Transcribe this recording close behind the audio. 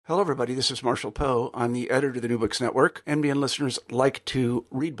Hello, everybody. This is Marshall Poe. I'm the editor of the New Books Network. NBN listeners like to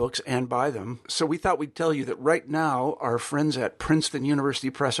read books and buy them. So we thought we'd tell you that right now, our friends at Princeton University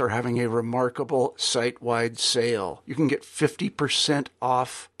Press are having a remarkable site-wide sale. You can get 50%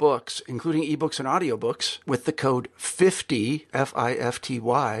 off books, including ebooks and audiobooks, with the code 50,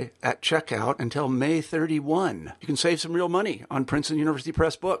 F-I-F-T-Y, at checkout until May 31. You can save some real money on Princeton University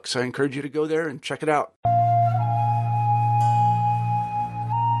Press books. I encourage you to go there and check it out.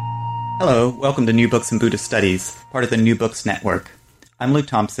 Hello, welcome to New Books in Buddhist Studies, part of the New Books Network. I'm Luke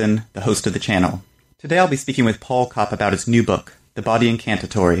Thompson, the host of the channel. Today I'll be speaking with Paul Kopp about his new book, The Body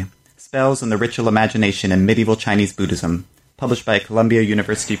Incantatory: Spells and the Ritual Imagination in Medieval Chinese Buddhism, published by Columbia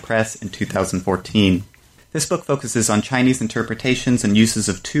University Press in 2014. This book focuses on Chinese interpretations and uses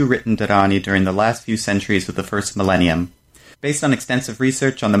of two written Dharani during the last few centuries of the first millennium. Based on extensive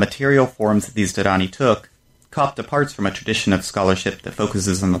research on the material forms that these Dharani took, Kopp departs from a tradition of scholarship that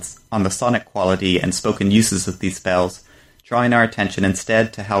focuses on the sonic quality and spoken uses of these spells, drawing our attention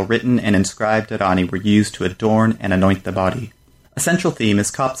instead to how written and inscribed Dharani were used to adorn and anoint the body. A central theme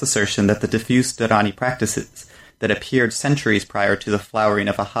is Kopp's assertion that the diffuse Dharani practices that appeared centuries prior to the flowering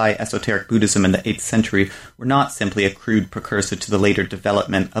of a high esoteric Buddhism in the 8th century were not simply a crude precursor to the later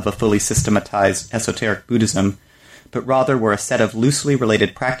development of a fully systematized esoteric Buddhism, but rather were a set of loosely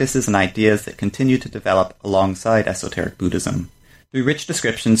related practices and ideas that continue to develop alongside esoteric Buddhism. Through rich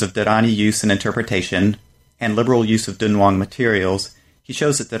descriptions of Dharani use and interpretation, and liberal use of Dunhuang materials, he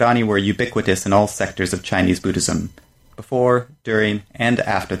shows that Dharani were ubiquitous in all sectors of Chinese Buddhism, before, during, and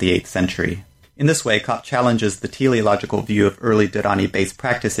after the 8th century. In this way, Kopp challenges the teleological view of early Dharani-based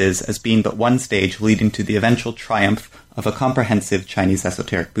practices as being but one stage leading to the eventual triumph of a comprehensive Chinese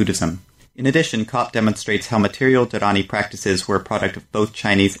esoteric Buddhism. In addition, Kopp demonstrates how material Dharani practices were a product of both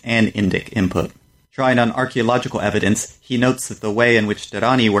Chinese and Indic input. Drawing on archaeological evidence, he notes that the way in which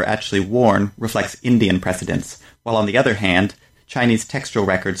Dharani were actually worn reflects Indian precedents, while on the other hand, Chinese textual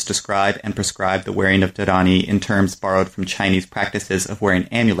records describe and prescribe the wearing of Dharani in terms borrowed from Chinese practices of wearing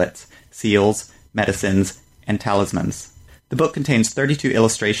amulets, seals, medicines, and talismans. The book contains 32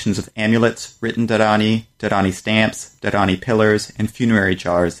 illustrations of amulets, written Dharani, Dharani stamps, Dharani pillars, and funerary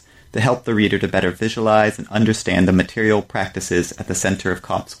jars, to help the reader to better visualize and understand the material practices at the center of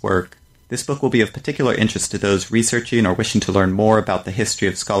Kopp's work. This book will be of particular interest to those researching or wishing to learn more about the history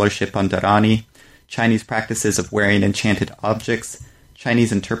of scholarship on Dharani, Chinese practices of wearing enchanted objects,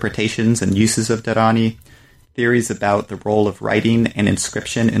 Chinese interpretations and uses of Dharani, theories about the role of writing and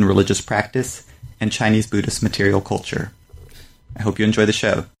inscription in religious practice, and Chinese Buddhist material culture. I hope you enjoy the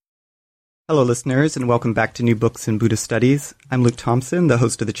show. Hello, listeners, and welcome back to New Books in Buddhist Studies. I'm Luke Thompson, the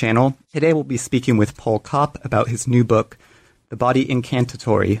host of the channel. Today we'll be speaking with Paul Kopp about his new book, The Body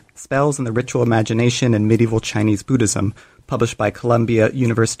Incantatory: Spells and the Ritual Imagination in Medieval Chinese Buddhism, published by Columbia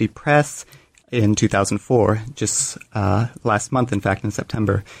University Press in 2004, just last month, in fact, in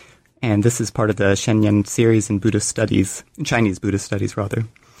September. And this is part of the Shenyan series in Buddhist Studies, Chinese Buddhist Studies, rather.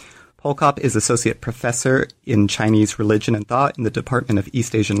 Paul Kopp is Associate Professor in Chinese Religion and Thought in the Department of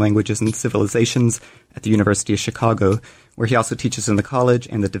East Asian Languages and Civilizations at the University of Chicago, where he also teaches in the college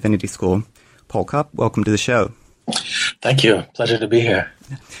and the Divinity School. Paul Kopp, welcome to the show. Thank you. Pleasure to be here.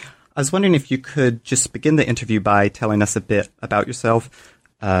 I was wondering if you could just begin the interview by telling us a bit about yourself,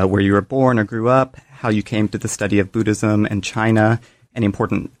 where you were born or grew up, how you came to the study of Buddhism and China, any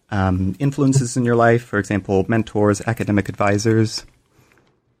important influences in your life, for example, mentors, academic advisors.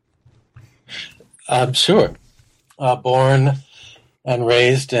 Sure. Born and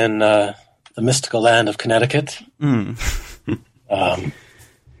raised in the mystical land of Connecticut.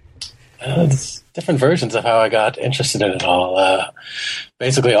 It's different versions of how I got interested in it all.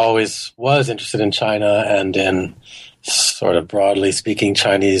 Basically always was interested in China and in sort of broadly speaking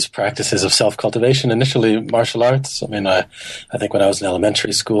Chinese practices of self-cultivation, initially martial arts. I mean, I think when I was in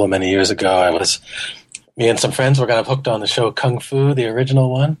elementary school many years ago, me and some friends were kind of hooked on the show Kung Fu, the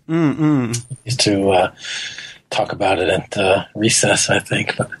original one. Used to talk about it at recess, I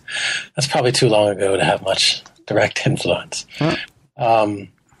think, but that's probably too long ago to have much direct influence.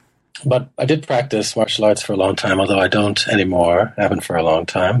 But I did practice martial arts for a long time, although I don't anymore. I haven't for a long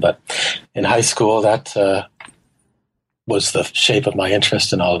time. But in high school, that was the shape of my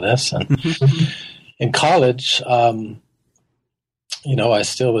interest in all of this. And in college, I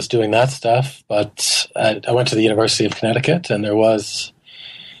still was doing that stuff, but I went to the University of Connecticut, and there was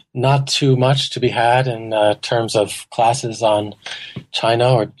not too much to be had in terms of classes on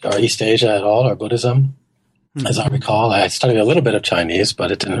China or East Asia at all, or Buddhism. As I recall, I studied a little bit of Chinese,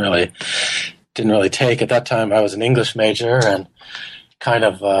 but it didn't really take. At that time, I was an English major and kind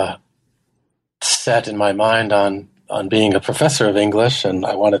of set in my mind on on being a professor of English, and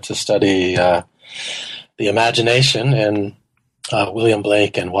I wanted to study the imagination in William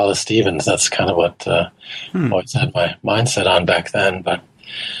Blake and Wallace Stevens. That's kind of what I always had my mindset on back then. But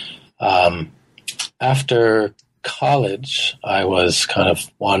after college, I was kind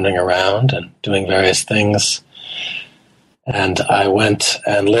of wandering around and doing various things. And I went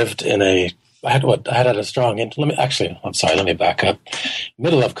and lived in I had a strong, let me back up.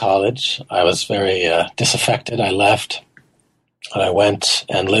 Middle of college, I was very disaffected. I left, and I went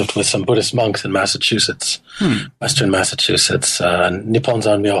and lived with some Buddhist monks in Massachusetts, Western Massachusetts, Nippon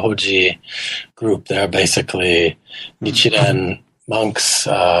Zanmyo Hoji group. They're basically Nichiren monks,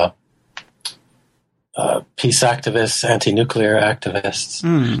 peace activists, anti-nuclear activists.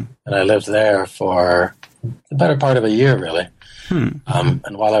 And I lived there for the better part of a year, really.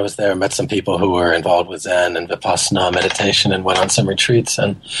 And while I was there, I met some people who were involved with Zen and Vipassana meditation and went on some retreats.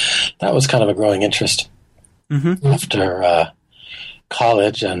 And that was kind of a growing interest after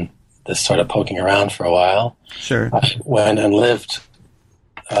college and this sort of poking around for a while. Sure. I went and lived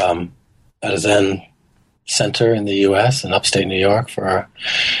at a Zen center in the U.S. in upstate New York for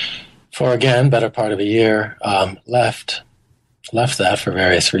again, better part of a year. Left that for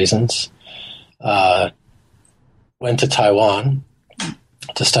various reasons. Went to Taiwan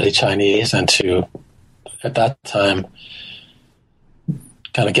to study Chinese and to, at that time,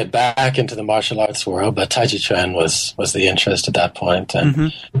 kind of get back into the martial arts world. But Tai Chi Chuan was the interest at that point, and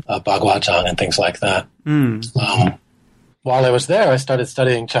Bagua Zhang and things like that. While I was there, I started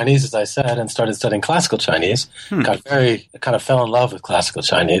studying Chinese, as I said, and started studying classical Chinese. Kind of fell in love with classical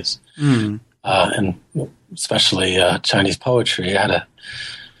Chinese, and especially Chinese poetry. I had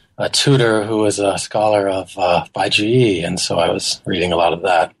a tutor who was a scholar of Bai Juyi, and so I was reading a lot of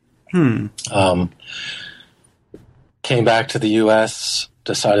that. Came back to the U.S.,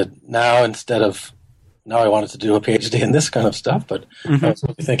 decided now I wanted to do a PhD in this kind of stuff, but I was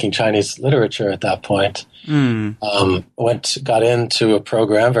really thinking Chinese literature at that point. Got into a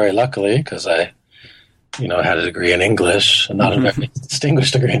program very luckily because I had a degree in English, and not a very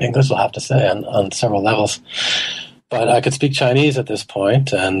distinguished degree in English, I'll have to say, on several levels. But I could speak Chinese at this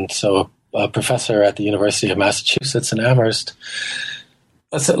point, and so a professor at the University of Massachusetts in Amherst,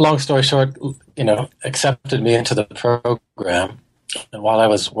 long story short, accepted me into the program. And while I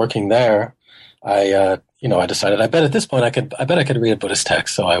was working there, I decided I bet at this point I could read a Buddhist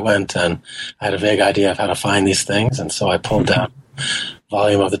text. So I went, and I had a vague idea of how to find these things, and so I pulled down a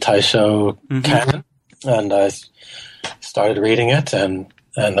volume of the Taisho canon, and I started reading it, and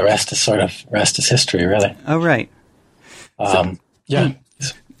the rest is history, really. Oh, right. Yeah.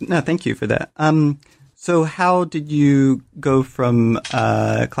 No, thank you for that. So how did you go from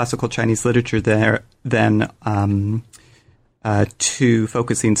classical Chinese literature then to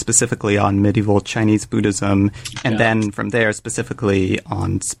focusing specifically on medieval Chinese Buddhism, and then from there specifically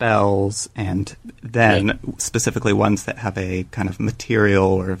on spells, and then specifically ones that have a kind of material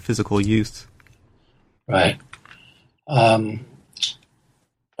or physical use? Right. How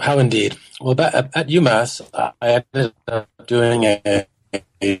indeed. Well, at UMass, I ended up doing an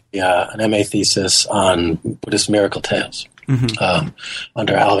MA thesis on Buddhist miracle tales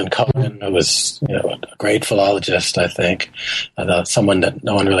under Alvin Cohen, who was a great philologist, I think, someone that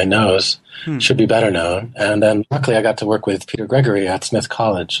no one really knows, should be better known. And then luckily I got to work with Peter Gregory at Smith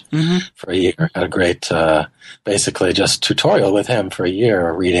College for a year. Had a great, basically just tutorial with him for a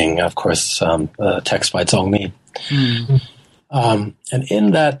year, reading, of course, a text by Zhong Mi. And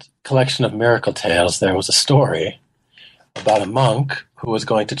in that collection of miracle tales, there was a story about a monk who was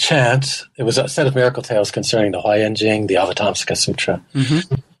going to chant. It was a set of miracle tales concerning the Huayan Jing, the Avatamsaka Sutra.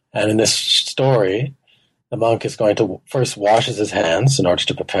 And in this story, the monk is going to first washes his hands in order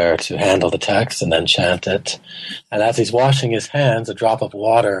to prepare to handle the text and then chant it. And as he's washing his hands, a drop of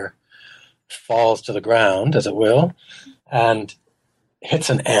water falls to the ground, as it will, and hits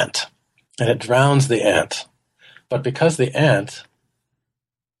an ant. And it drowns the ant. But because the ant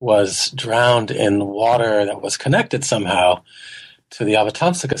was drowned in water that was connected somehow to the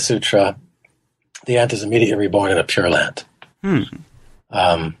Avatamsaka Sutra, the ant is immediately reborn in a Pure Land.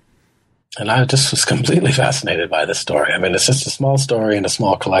 And I just was completely fascinated by this story. I mean, it's just a small story in a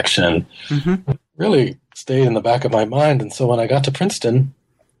small collection. It really stayed in the back of my mind. And so when I got to Princeton,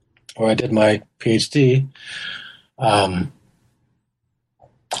 where I did my PhD, I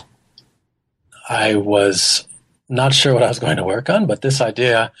was not sure what I was going to work on, but this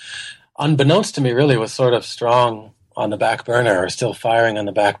idea, unbeknownst to me, really was sort of strong on the back burner, or still firing on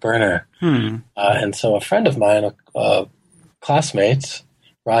the back burner. And so a friend of mine, a classmate,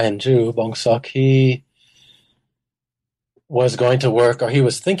 Ryan Ju, Bong Sok, he was going to work, or he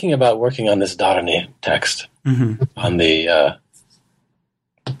was thinking about working on this Dharani text, on the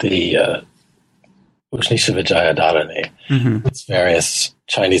Upanishad Dharani, its various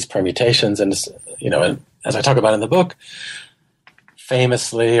Chinese permutations, and and as I talk about in the book,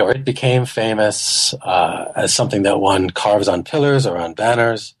 famously, or it became famous as something that one carves on pillars or on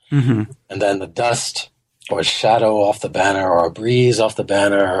banners, and then the dust or shadow off the banner or a breeze off the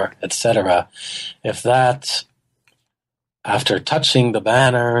banner, etc. If that, after touching the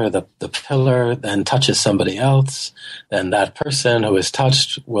banner, the pillar, then touches somebody else, then that person who is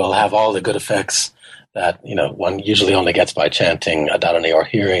touched will have all the good effects that one usually only gets by chanting a Dharani or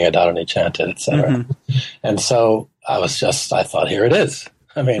hearing a Dharani chanted, etc. And so I thought, here it is.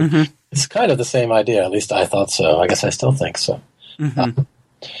 I mean, it's kind of the same idea. At least I thought so. I guess I still think so.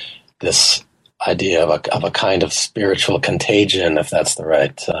 This idea of a kind of spiritual contagion, if that's the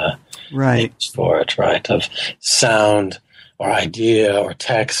right name for it, right? Of sound or idea or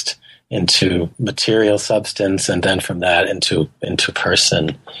text into material substance, and then from that into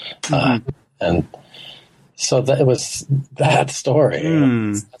person, and so it was that story.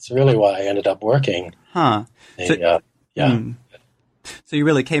 That's really why I ended up working. So you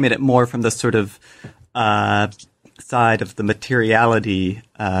really came at it more from the sort of side of the materiality,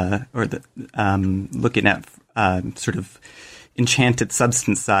 or the looking at sort of enchanted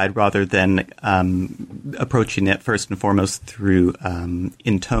substance side, rather than approaching it first and foremost through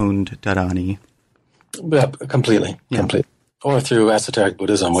intoned Dharani. Yeah, completely. Or through esoteric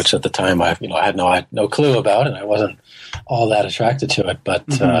Buddhism, which at the time I had no clue about, and I wasn't all that attracted to it. But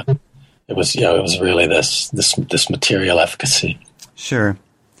it was really this material efficacy. Sure.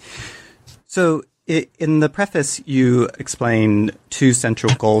 So in the preface, you explain two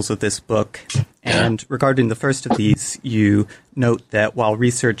central goals of this book. And regarding the first of these, you note that while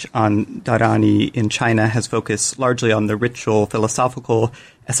research on Dharani in China has focused largely on the ritual, philosophical,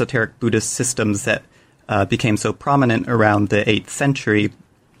 esoteric Buddhist systems that became so prominent around the 8th century,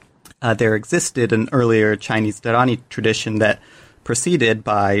 there existed an earlier Chinese Dharani tradition that preceded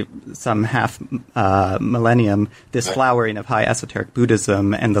by some half millennium this flowering of high esoteric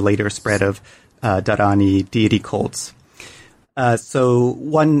Buddhism and the later spread of Dharani deity cults. So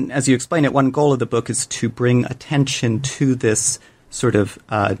as you explain it, one goal of the book is to bring attention to this sort of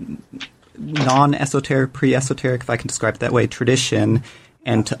non-esoteric, pre-esoteric, if I can describe it that way, tradition,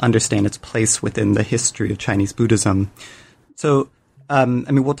 and to understand its place within the history of Chinese Buddhism. So,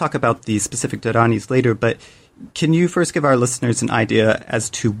 we'll talk about the specific Dharanis later, but can you first give our listeners an idea as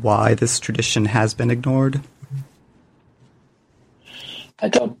to why this tradition has been ignored?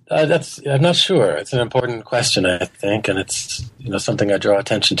 I'm not sure. It's an important question, I think, and it's something I draw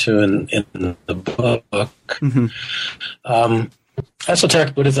attention to in the book.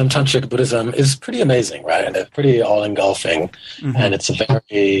 Esoteric Buddhism, Tantric Buddhism is pretty amazing, right? And it's pretty all-engulfing, and it's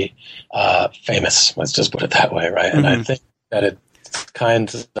very famous. Let's just put it that way, right? And I think that it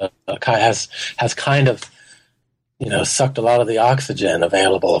has kind of sucked a lot of the oxygen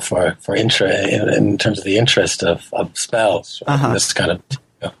available for in terms of the interest of spells, right? This kind of,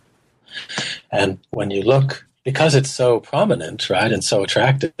 and when you look, because it's so prominent, right, and so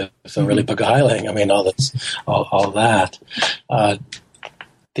attractive, so really beguiling. I mean, all that.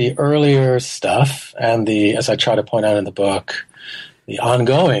 The earlier stuff, and as I try to point out in the book, the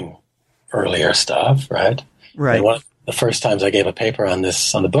ongoing earlier stuff, right? Right. And one of the first times I gave a paper on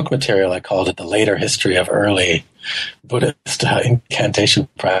this, on the book material, I called it "The Later History of Early Buddhist Incantation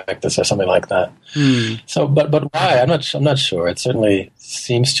Practice," or something like that. So, but why? I'm not sure. It certainly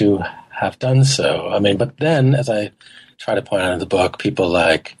seems to have done so. I mean, but then, as I try to point out in the book, people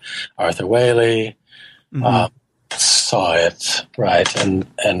like Arthur Waley saw it, right? And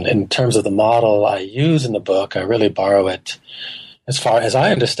in terms of the model I use in the book, I really borrow it, as far as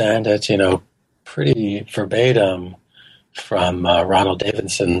I understand it, pretty verbatim from Ronald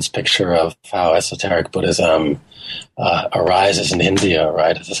Davidson's picture of how esoteric Buddhism arises in India,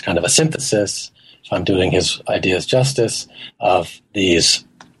 right? It's this kind of a synthesis, if I'm doing his ideas justice, of these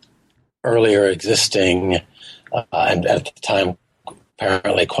earlier existing, and at the time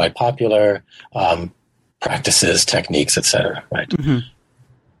apparently quite popular, practices, techniques, etc. Right.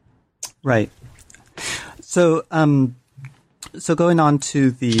 Right. So, so going on to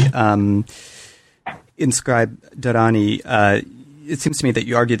the inscribed Dharani, it seems to me that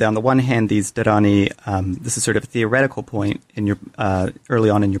you argue that on the one hand, these Dharani, this is sort of a theoretical point in your early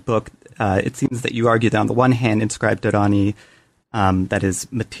on in your book. It seems that you argue that on the one hand, inscribed Dharani, that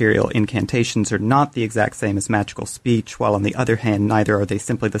is, material incantations, are not the exact same as magical speech, while on the other hand, neither are they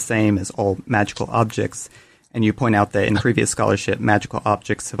simply the same as all magical objects. And you point out that in previous scholarship, magical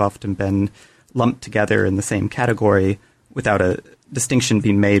objects have often been lumped together in the same category, without a distinction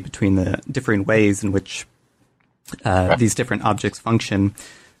being made between the differing ways in which these different objects function.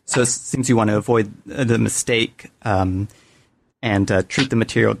 So it seems you want to avoid the mistake and treat the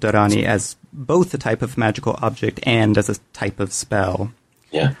material Dharani as both a type of magical object and as a type of spell.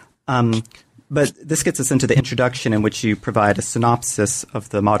 Yeah. But this gets us into the introduction, in which you provide a synopsis of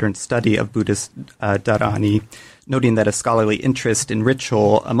the modern study of Buddhist Dharani, noting that a scholarly interest in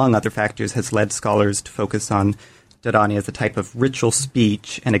ritual, among other factors, has led scholars to focus on Dharani as a type of ritual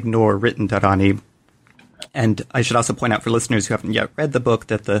speech and ignore written Dharani. And I should also point out for listeners who haven't yet read the book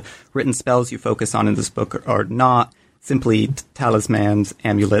that the written spells you focus on in this book are not simply talismans,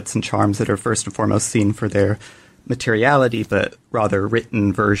 amulets, and charms that are first and foremost seen for their materiality, but rather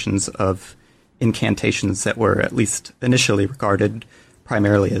written versions of incantations that were at least initially regarded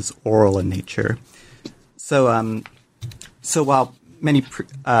primarily as oral in nature. So while many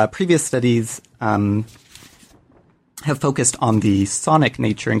previous studies have focused on the sonic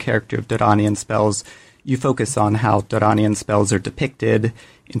nature and character of Dharani and spells, you focus on how Dharani and spells are depicted,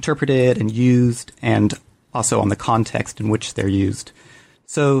 interpreted, and used, and also on the context in which they're used.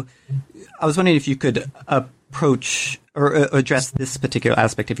 So I was wondering if you could approach or address this particular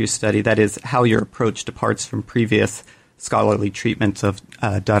aspect of your study, that is, how your approach departs from previous scholarly treatments of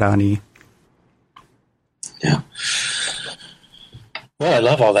Dharani. Yeah. Well, I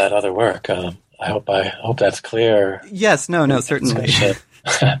love all that other work. I hope that's clear. Yes, no, certainly.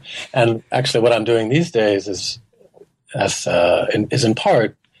 And actually, what I'm doing these days is in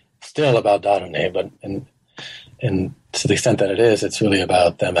part still about Dharani, but to the extent that it is, it's really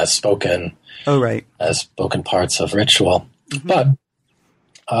about them as spoken. Oh, right. As spoken parts of ritual. Mm-hmm. But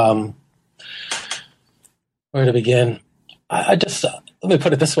where to begin? I just let me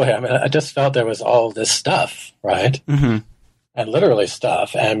put it this way. I mean, I just felt there was all this stuff, right? Mm-hmm. And literally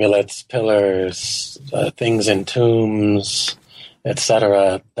stuff: amulets, pillars, things in tombs,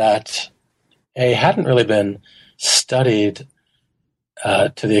 etc. That hadn't really been studied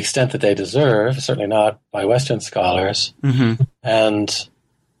to the extent that they deserve. Certainly not by Western scholars, mm-hmm. and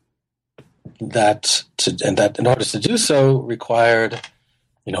that in order to do so required,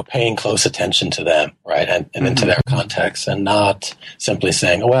 paying close attention to them, right, and mm-hmm. into their context, and not simply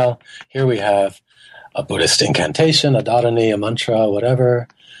saying, "Oh, well, here we have a Buddhist incantation, a dharani, a mantra, whatever.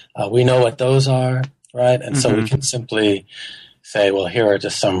 We know what those are, right?" And mm-hmm. so we can simply say, "Well, here are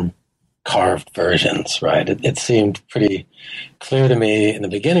just some carved versions," right? It seemed pretty clear to me in the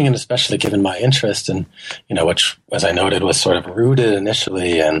beginning, and especially given my interest in, which, as I noted, was sort of rooted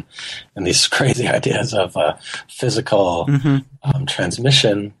initially in these crazy ideas of physical mm-hmm.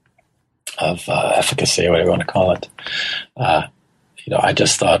 Transmission of efficacy, whatever you want to call it. I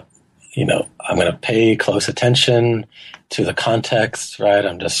just thought, I'm going to pay close attention to the context, right?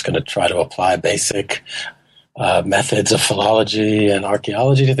 I'm just going to try to apply basic methods of philology and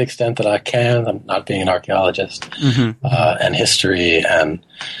archaeology to the extent that I can. I'm not being an archaeologist, mm-hmm. And history, and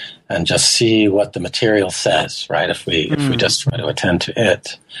just see what the material says, right? If we just try to attend to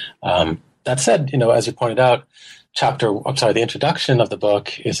it. That said, as you pointed out, the introduction of the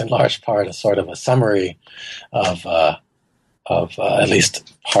book is in large part a sort of a summary of at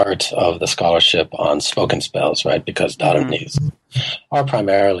least part of the scholarship on spoken spells, right? Because Dharanis are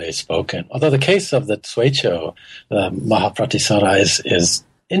primarily spoken. Although the case of the Tsuecho, the Mahapratisara, is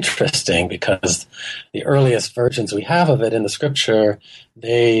interesting because the earliest versions we have of it in the scripture,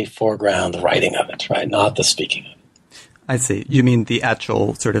 they foreground the writing of it, right? Not the speaking of it. I see. You mean the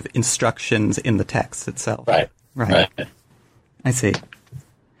actual sort of instructions in the text itself? Right. I see.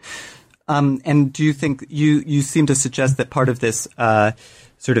 And do you think you seem to suggest that part of this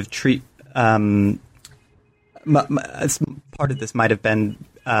sort of part of this might have been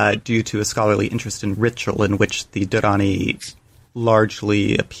due to a scholarly interest in ritual, in which the Dharani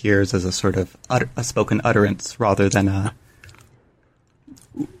largely appears as a sort of a spoken utterance rather than a.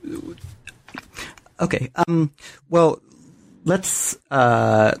 Okay. Well, let's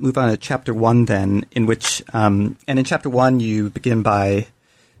move on to Chapter 1 then, in which and in Chapter 1 you begin by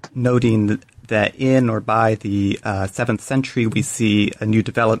noting that in or by the 7th century we see a new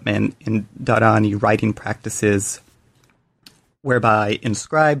development in Dharani writing practices, whereby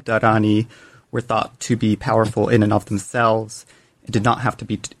inscribed Dharani were thought to be powerful in and of themselves and did not have to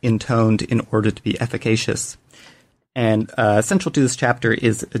be intoned in order to be efficacious. And central to this chapter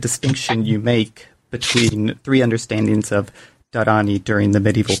is a distinction you make between three understandings of Dharani during the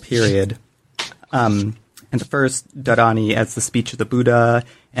medieval period. And the first, Dharani as the speech of the Buddha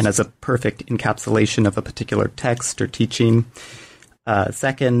and as a perfect encapsulation of a particular text or teaching.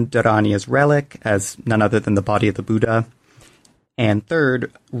 Second, Dharani as relic, as none other than the body of the Buddha. And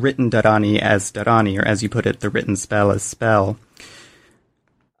third, written Dharani as Dharani, or as you put it, the written spell as spell.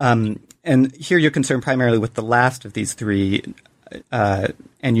 And here you're concerned primarily with the last of these three, and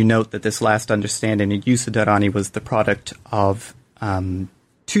you note that this last understanding and use of Dharani was the product of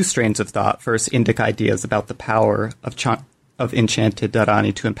two strains of thought. First, Indic ideas about the power of enchanted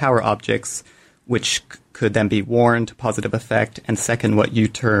Dharani to empower objects, which could then be worn to positive effect. And second, what you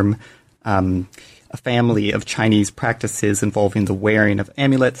term a family of Chinese practices involving the wearing of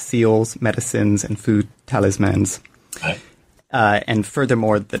amulets, seals, medicines, and food talismans. Right. And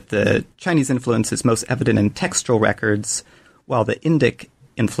furthermore, that the Chinese influence is most evident in textual records, while the Indic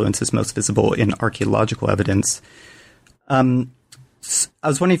influence is most visible in archaeological evidence. I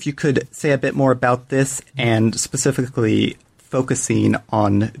was wondering if you could say a bit more about this, and specifically focusing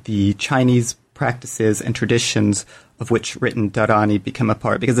on the Chinese practices and traditions of which written Dharani become a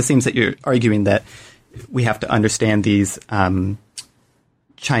part, because it seems that you're arguing that we have to understand these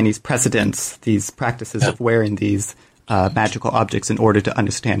Chinese precedents, these practices of wearing these magical objects in order to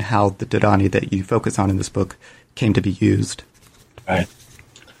understand how the Dharani that you focus on in this book came to be used. Right.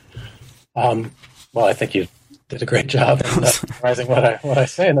 Well, I think you did a great job in summarizing what I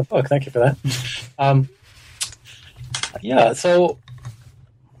say in the book. Thank you for that. So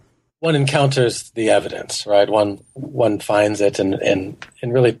one encounters the evidence, right? One finds it in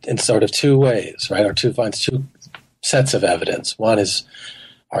really in sort of two ways, right? Or finds two sets of evidence. One is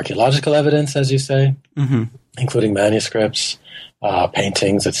archaeological evidence, as you say, including manuscripts,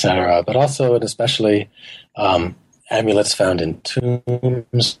 paintings, etc., but also and especially amulets found in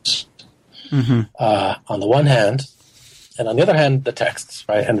tombs. On the one hand, and on the other hand, the texts,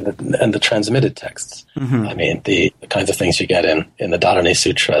 right, and the transmitted texts. I mean, the kinds of things you get in the Dharani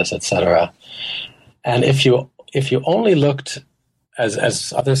Sutras, etc. And if you only looked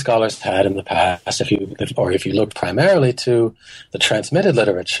as other scholars had in the past, if you looked primarily to the transmitted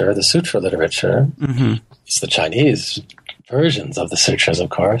literature, the sutra literature, it's the Chinese versions of the sutras, of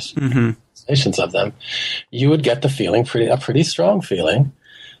course, translations of them, you would get the feeling, a pretty strong feeling,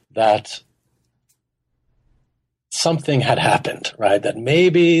 that something had happened, right? That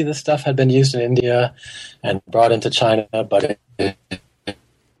maybe the stuff had been used in India and brought into China, but it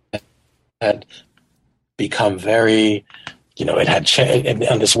had become very, it had changed.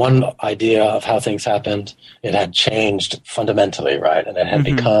 And this one idea of how things happened, it had changed fundamentally, right? And it had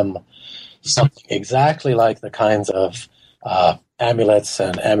become something exactly like the kinds of amulets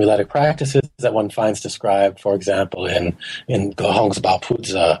and amuletic practices that one finds described, for example, in Gohong's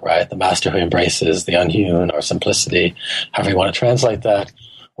Baopuzi, right? The master who embraces the unhewn or simplicity, however you want to translate that,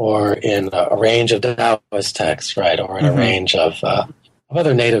 or in a range of Taoist texts, right? Or in a range of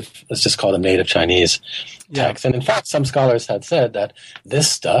other native, let's just call them native Chinese texts. And in fact, some scholars had said that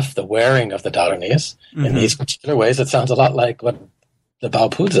this stuff, the wearing of the Dharanis, in these particular ways, it sounds a lot like what the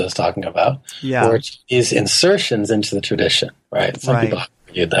Baopuzi is talking about, which is insertions into the tradition, right? Some people have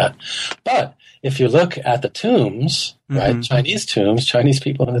argued that. But if you look at the tombs, right, Chinese tombs, Chinese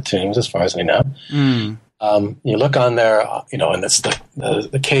people in the tombs, as far as we know, you look on there, and it's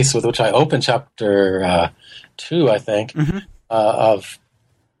the case with which I open chapter 2, I think, of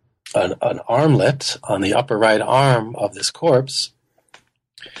an armlet on the upper right arm of this corpse,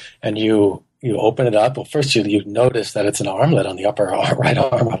 and you open it up. Well, first you notice that it's an armlet on the upper right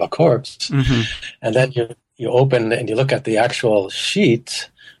arm of a corpse. And then you open and you look at the actual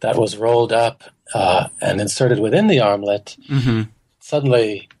sheet that was rolled up and inserted within the armlet.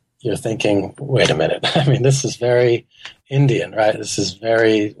 Suddenly you're thinking, wait a minute. I mean, this is very Indian, right? This is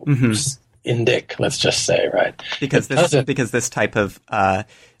very Indic, let's just say, right? Because this type of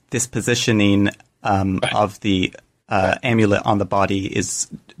this positioning of the amulet on the body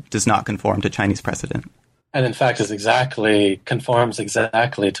does not conform to Chinese precedent. And in fact, conforms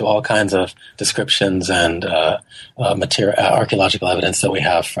exactly to all kinds of descriptions and archaeological evidence that we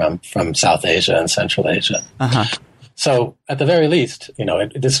have from South Asia and Central Asia. So, at the very least,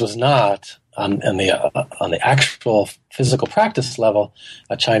 this was not on the actual physical practice level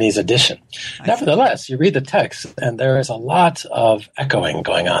a Chinese addition. Nevertheless, you read the text, and there is a lot of echoing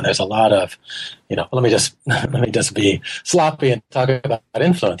going on. There's a lot of, let me just be sloppy and talk about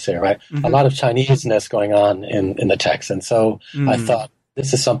influence here, right? A lot of Chineseness going on in the text, and so I thought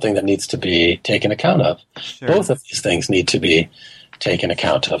this is something that needs to be taken account of. Sure. Both of these things need to be taken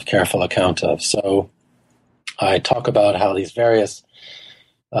careful account of. So I talk about how these various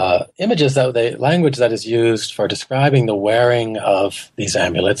images, the language that is used for describing the wearing of these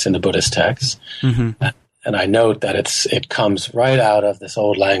amulets in the Buddhist texts, and I note that it comes right out of this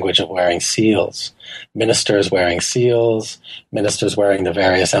old language of wearing seals, ministers wearing seals, ministers wearing the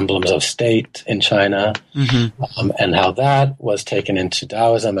various emblems of state in China, and how that was taken into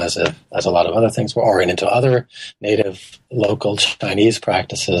Taoism as a lot of other things were, or into other native local Chinese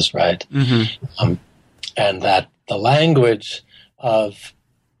practices, right? And that the language of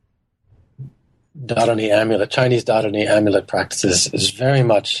Darani amulet, Chinese Darani amulet practices is very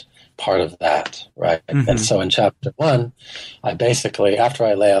much part of that, right? And so in chapter 1, I basically, after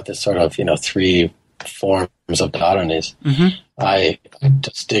I lay out this sort of, 3 forms of Dharanis, I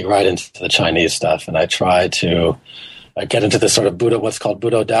just dig right into the Chinese stuff, and I try to get into this sort of Buddha, what's called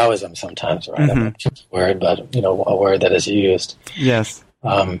Buddha Taoism sometimes, right? I'm not sure the word, but, a word that is used. Yes.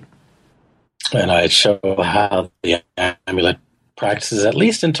 And I show how the amulet practices, at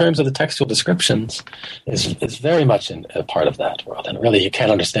least in terms of the textual descriptions, is very much a part of that world. And really, you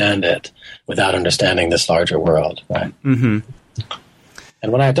can't understand it without understanding this larger world, right? And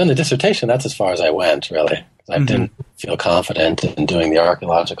when I had done the dissertation, that's as far as I went, really. I didn't feel confident in doing the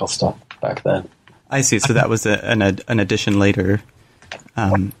archaeological stuff back then. I see. So that was an addition later.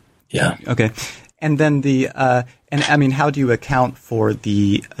 Yeah. Okay. And then how do you account for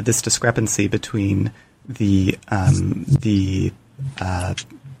this discrepancy between the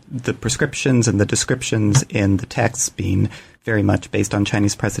prescriptions and the descriptions in the texts being very much based on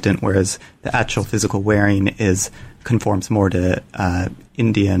Chinese precedent, whereas the actual physical wearing conforms more to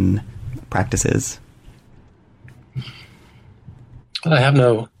Indian practices? But I have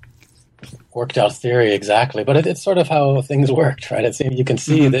no worked out theory exactly, but it's sort of how things worked, right? You can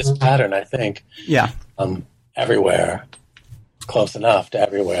see this pattern, I think, everywhere, close enough to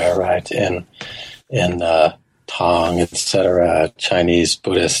everywhere, right? In Tang, etc., Chinese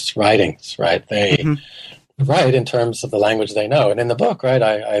Buddhist writings, right? They write in terms of the language they know, and in the book, right?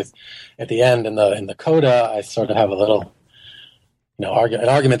 I at the end in the coda, I sort of have a little, an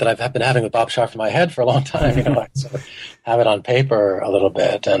argument that I've been having with Bob Sharp in my head for a long time. I sort of have it on paper a little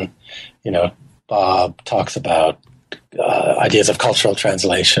bit, and Bob talks about ideas of cultural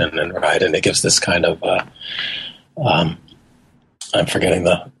translation, and it gives this kind of I'm forgetting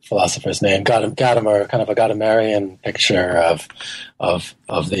the philosopher's name, Gadamer, kind of a Gadamerian picture of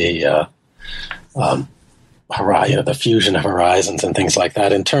the the fusion of horizons and things like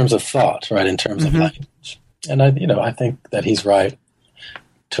that in terms of thought, right? In terms of language, and I think that he's right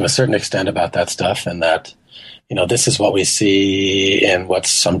to a certain extent about that stuff, and that this is what we see in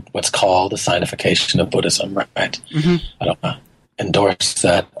what's called the signification of Buddhism, right? I don't endorse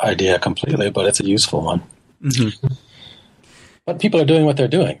that idea completely, but it's a useful one. But people are doing what they're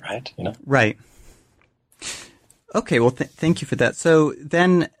doing, right? Right. Okay, well, thank you for that. So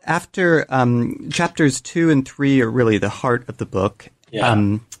then after chapters 2 and 3 are really the heart of the book.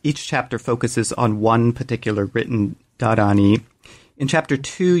 Yeah. Each chapter focuses on one particular written Dharani. In chapter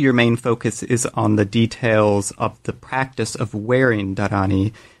 2, your main focus is on the details of the practice of wearing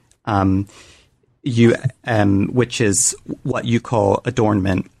Dharani, which is what you call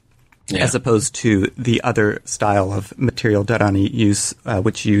adornment. Yeah. As opposed to the other style of material Dharani use,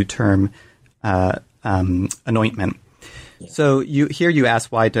 which you term anointment. Yeah. So you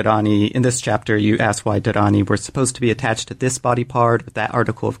ask why Dharani, in this chapter, you ask why Dharani were supposed to be attached to this body part with that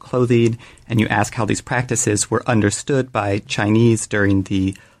article of clothing, and you ask how these practices were understood by Chinese during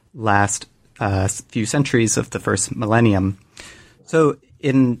the last few centuries of the first millennium. So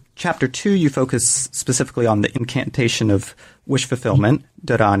in chapter 2, you focus specifically on the incantation of wish fulfillment,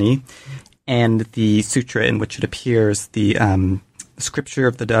 Dharani, and the sutra in which it appears, the scripture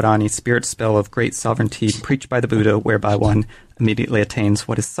of the Dharani, spirit spell of great sovereignty, preached by the Buddha, whereby one immediately attains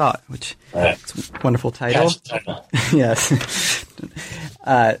what is sought, which is a wonderful title. Yes.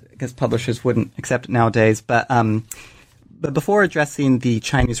 I guess publishers wouldn't accept it nowadays, but before addressing the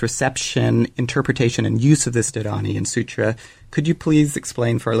Chinese reception, interpretation, and use of this Dharani and sutra, could you please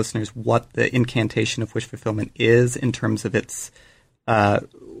explain for our listeners what the incantation of wish fulfillment is in terms of its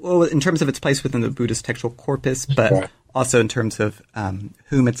place within the Buddhist textual corpus, but also in terms of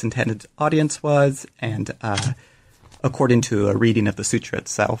whom its intended audience was, and according to a reading of the sutra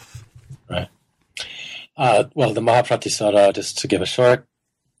itself? Right. Well, the Mahapratisara, just to give a short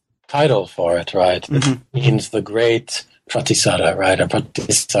title for it, right? It means the great Pratisara, right? And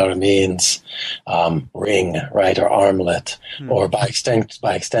Pratisara means ring, right, or armlet, or by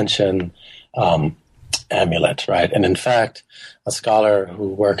extension, amulet, right? And in fact, a scholar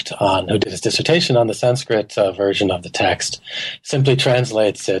who did his dissertation on the Sanskrit version of the text simply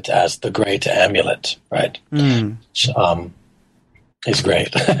translates it as the great amulet, right? Which is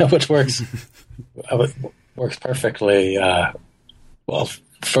great, which works perfectly well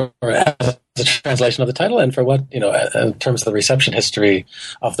for a translation of the title and for what, in terms of the reception history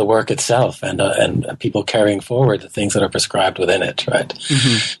of the work itself and people carrying forward the things that are prescribed within it, right?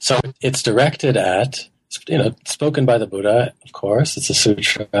 Mm-hmm. So it's directed at, spoken by the Buddha, of course. It's a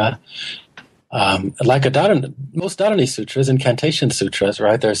sutra. Like most Dharani sutras, incantation sutras,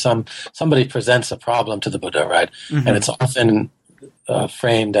 right? There's somebody presents a problem to the Buddha, right? Mm-hmm. And it's often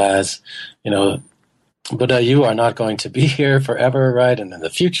framed as, Buddha, you are not going to be here forever, right? And in the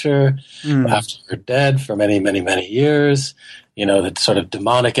future, after you're dead for many, many, many years, the sort of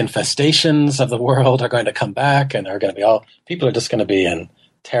demonic infestations of the world are going to come back, and people are just going to be in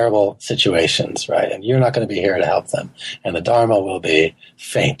terrible situations, right? And you're not going to be here to help them. And the Dharma will be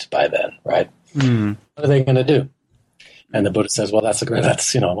faint by then, right? What are they going to do? And the Buddha says, well, that's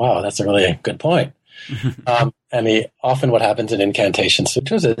a really good point. And often what happens in incantation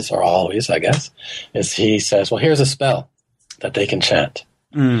sutras is, or always, I guess, is he says, well, here's a spell that they can chant,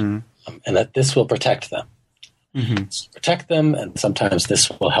 and that this will protect them. Mm-hmm. Protect them, and sometimes this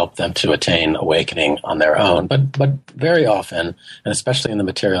will help them to attain awakening on their own. But very often, and especially in the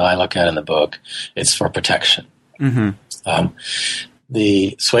material I look at in the book, it's for protection. Mm-hmm.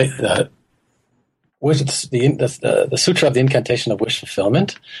 The Sutra of the Incantation of Wish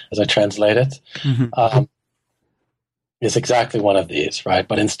Fulfillment, as I translate it, is exactly one of these, right?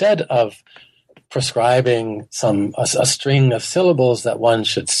 But instead of prescribing a string of syllables that one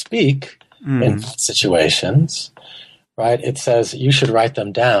should speak in situations, right? It says you should write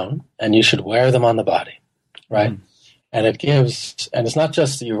them down and you should wear them on the body, right? And it's not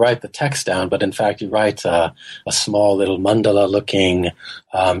just that you write the text down, but in fact you write a small little mandala-looking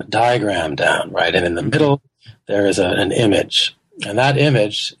diagram down, right? And in the middle there is an image, and that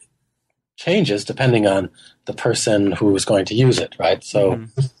image changes depending on the person who is going to use it, right? So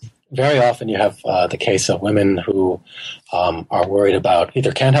very often you have the case of women who are worried about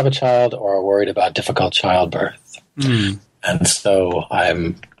either can't have a child or are worried about difficult childbirth. And so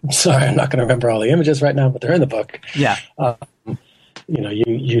I'm sorry, I'm not going to remember all the images right now, but they're in the book. Yeah.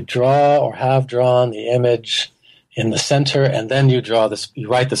 You draw or have drawn the image in the center, and then you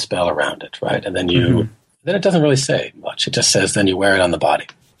write the spell around it, right? And then then it doesn't really say much. It just says then you wear it on the body.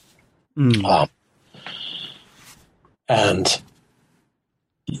 And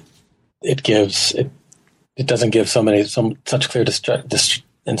it doesn't give such clear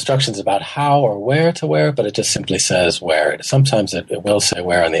instructions about how or where to wear, but it just simply says wear it. Sometimes it will say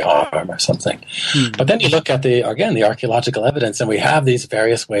wear on the arm or something. But then you look at the archaeological evidence, and we have these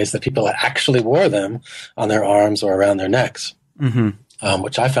various ways that people actually wore them on their arms or around their necks,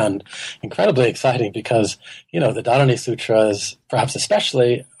 which I found incredibly exciting because, the Dharani Sutras, perhaps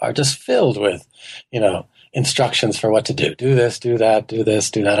especially, are just filled with, instructions for what to do. Do this, do that, do this,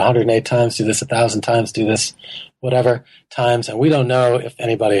 do that 108 times, do this 1,000 times, do this whatever times, and we don't know if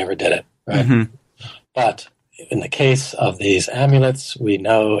anybody ever did it, right? But in the case of these amulets, we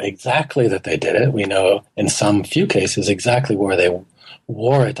know exactly that they did it. We know in some few cases exactly where they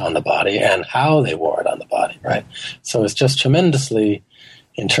wore it on the body and how they wore it on the body, right? So it's just tremendously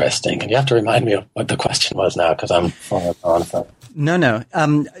interesting. And you have to remind me of what the question was now, because I'm falling on for it. No.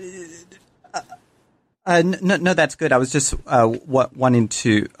 No, that's good. I was just I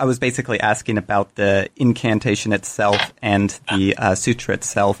was basically asking about the incantation itself and the sutra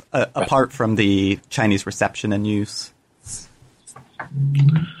itself, apart from the Chinese reception and use.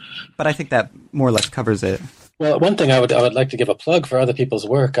 But I think that more or less covers it. Well, one thing I would like to give a plug for other people's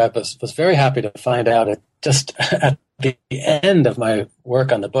work. I was very happy to find out just at the end of my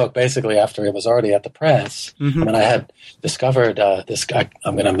work on the book, basically after it was already at the press, when I had discovered this guy,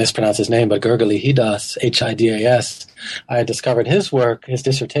 I'm going to mispronounce his name, but Gergely Hidas, Hidas, I had discovered his work, his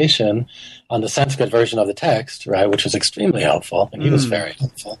dissertation on the Sanskrit version of the text, right, which was extremely helpful, and he was very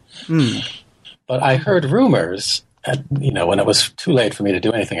helpful. But I heard rumors, when it was too late for me to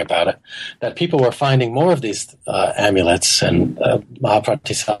do anything about it, that people were finding more of these amulets and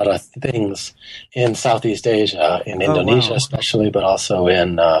Mahapratisara things in Southeast Asia, in Indonesia especially, but also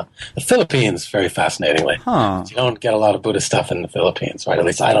in the Philippines, very fascinatingly. You don't get a lot of Buddhist stuff in the Philippines, right? At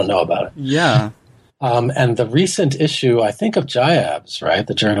least I don't know about it. Yeah. And the recent issue, I think, of JIABS, right,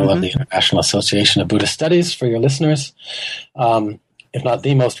 the Journal of the International Association of Buddhist Studies, for your listeners, if not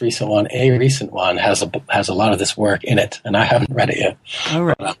the most recent one, a recent one has a lot of this work in it, and I haven't read it yet. All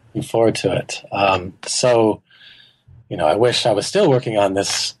right. But I'm looking forward to it. So, I wish I was still working on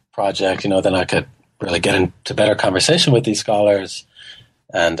this project. Then I could really get into better conversation with these scholars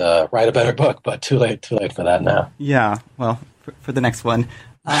and write a better book. But too late for that now. Yeah. Well, for the next one.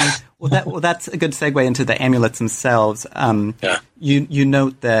 That's a good segue into the amulets themselves. You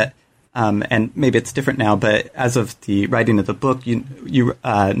note that and maybe it's different now, but as of the writing of the book, you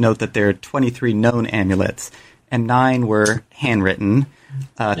note that there are 23 known amulets, and 9 were handwritten,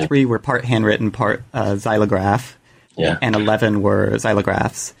 3 were part handwritten, part xylograph, and 11 were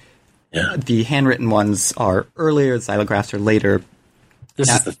xylographs. Yeah. The handwritten ones are earlier, xylographs are later. This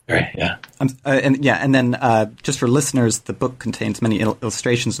is the theory, and then just for listeners, the book contains many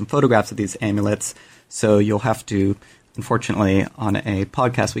illustrations and photographs of these amulets, so you'll have to, unfortunately, on a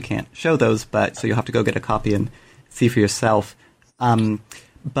podcast we can't show those, so you'll have to go get a copy and see for yourself.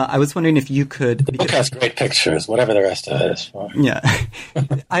 But I was wondering if you could... The book has great pictures, whatever the rest of it is for. Yeah.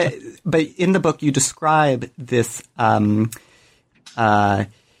 But in the book, you describe this...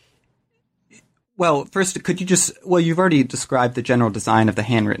 well, first, could you just... Well, you've already described the general design of the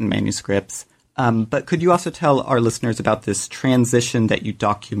handwritten manuscripts, but could you also tell our listeners about this transition that you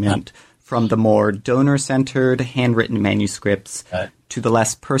document from the more donor-centered handwritten manuscripts to the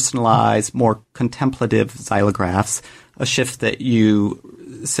less personalized, more contemplative xylographs, a shift that you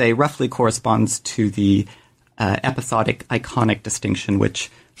say roughly corresponds to the episodic iconic distinction, which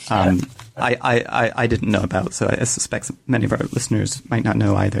I didn't know about, so I suspect many of our listeners might not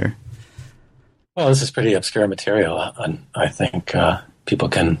know either. Well, this is pretty obscure material, and I think people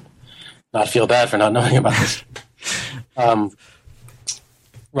can not feel bad for not knowing about this.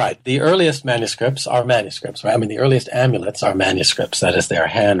 Right. The earliest manuscripts are manuscripts, right? I mean, the earliest amulets are manuscripts. That is, they are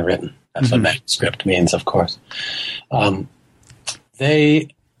handwritten. That's what manuscript means, of course. They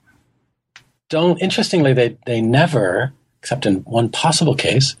don't, interestingly, they never, except in one possible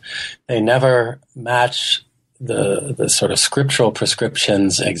case, they never match the sort of scriptural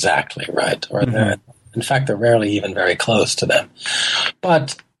prescriptions exactly, right? Or in fact, they're rarely even very close to them.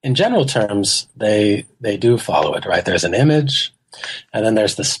 But in general terms, they do follow it, right? There's an image, and then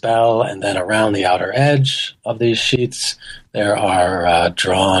there's the spell, and then around the outer edge of these sheets, there are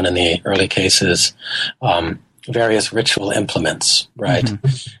drawn, in the early cases, various ritual implements, right?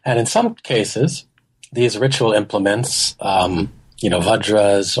 And in some cases, these ritual implements,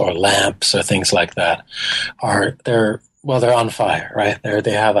 vajras or lamps or things like that, they're on fire, right?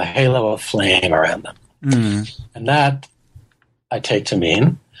 They have a halo of flame around them. And that I take to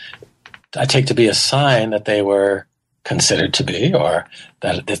be a sign that they were considered to be, or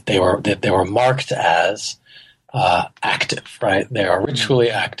that they were marked as active, right? They are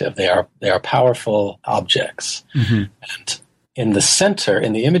ritually active. They are powerful objects. And in the center,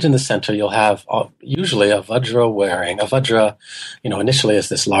 in the image in the center, you'll have usually a vajra wearing. A vajra, initially is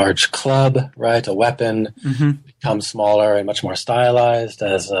this large club, right? A weapon, becomes smaller and much more stylized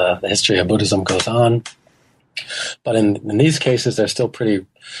as the history of Buddhism goes on. But in these cases, they're still pretty,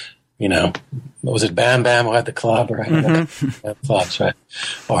 was it Bam Bam who had the club, right? Clubs, right?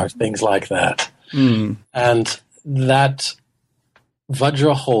 Or things like that. And that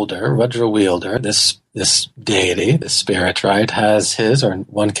Vajra holder, Vajra wielder, this deity, this spirit, right, has his, or in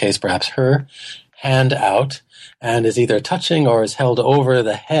one case perhaps her, hand out and is either touching or is held over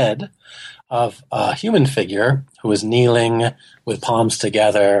the head of a human figure who is kneeling with palms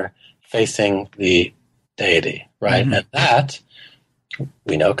together facing the deity, right? And that,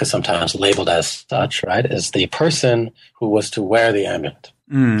 we know, because sometimes labeled as such, right, is the person who was to wear the amulet.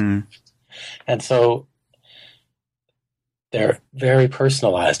 And so they're very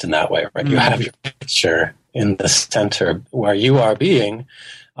personalized in that way, right? You have your picture in the center where you are being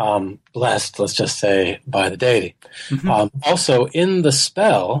blessed, let's just say, by the deity. Also, in the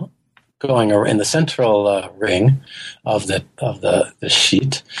spell, going in the central ring of the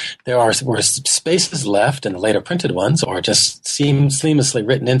sheet, were spaces left in the later printed ones, or just seamlessly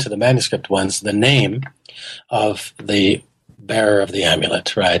written into the manuscript ones, the name of the bearer of the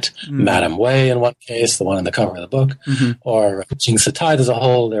amulet, right? Madame Wei in one case, the one on the cover of the book, or Jing Satai,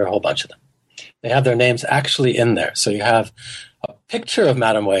 there are a whole bunch of them. They have their names actually in there. So you have a picture of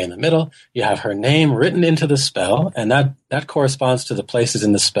Madame Wei in the middle, you have her name written into the spell, and that corresponds to the places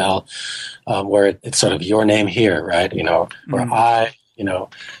in the spell where it's sort of your name here, right? Where the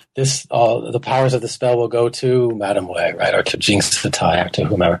powers of the spell will go to Madame Wei, right? Or to Jing Satai, or to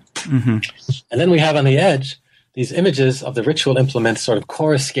whomever. And then we have on the edge these images of the ritual implements sort of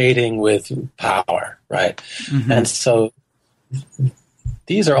coruscating with power, right? And so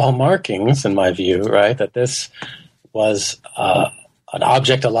these are all markings, in my view, right, that this was an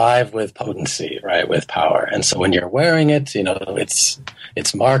object alive with potency, right, with power. And so when you're wearing it, it's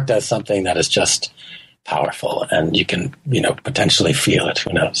marked as something that is just powerful, and you can, potentially feel it.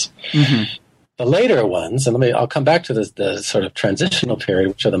 Who knows? The later ones, and I'll come back to the sort of transitional period,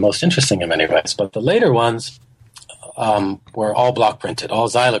 which are the most interesting in many ways, but the later ones were all block printed, all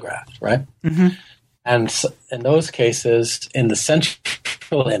xylographed, right? And so in those cases, in the center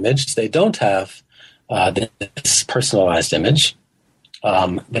central image. They don't have this personalized image.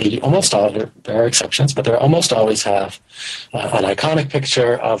 They almost all, there are exceptions, but they almost always have an iconic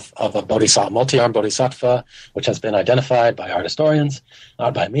picture of a bodhisattva, multi-armed bodhisattva, which has been identified by art historians,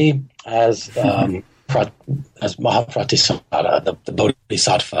 not by me, as Mahapratisada, the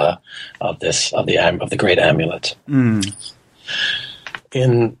bodhisattva of the great amulet.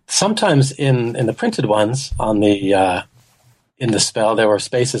 Sometimes in the printed ones in the spell, there were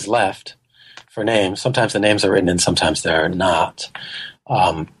spaces left for names. Sometimes the names are written and sometimes they're not.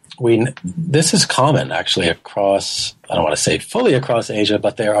 This is common actually across, I don't want to say fully across Asia,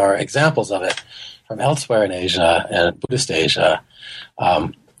 but there are examples of it from elsewhere in Asia and Buddhist Asia,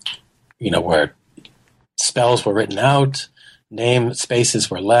 where spells were written out, name spaces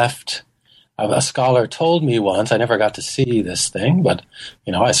were left. A scholar told me once, I never got to see this thing, but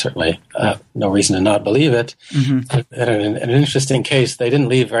I certainly have no reason to not believe it. Mm-hmm. In an interesting case, they didn't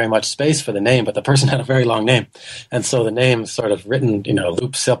leave very much space for the name, but the person had a very long name. And so the name sort of written,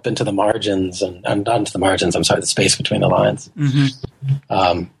 loops up into the margins and not into the margins, the space between the lines.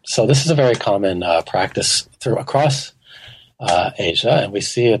 Mm-hmm. So this is a very common practice across Asia, and we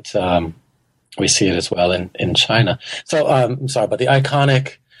see it as well in China. So I'm sorry, but the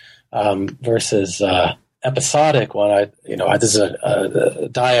iconic versus episodic one. This is a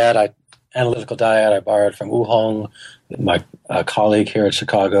dyad, analytical dyad I borrowed from Wu Hong, my colleague here at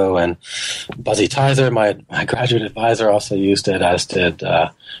Chicago, and Buzzy Tizer, my graduate advisor, also used it, as did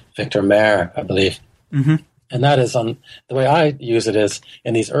Victor Mayer, I believe. Mm-hmm. And that is the way I use it is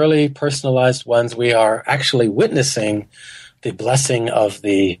in these early personalized ones, we are actually witnessing the blessing of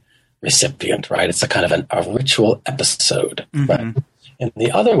the recipient, right? It's a kind of a ritual episode, mm-hmm. right? In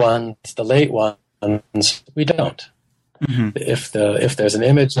the other ones, the late ones, we don't. Mm-hmm. If there's an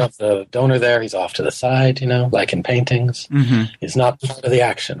image of the donor there, he's off to the side, like in paintings. Mm-hmm. He's not part of the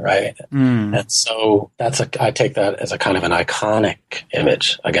action, right? Mm. And so I take that as a kind of an iconic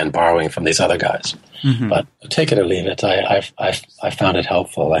image, again, borrowing from these other guys. Mm-hmm. But take it or leave it. I found it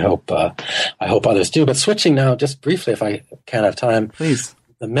helpful. I hope others do. But switching now, just briefly, if I can have time, please.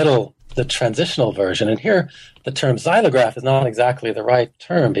 The transitional version, and here the term xylograph is not exactly the right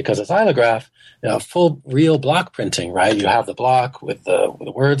term, because a xylograph, full real block printing, right? You have the block with the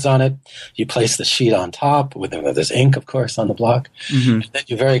words on it. You place the sheet on top there's ink, of course, on the block. Mm-hmm. And then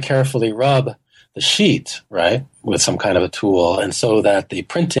you very carefully rub the sheet, right, with some kind of a tool, and so that the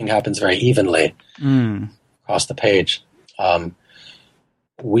printing happens very evenly across the page.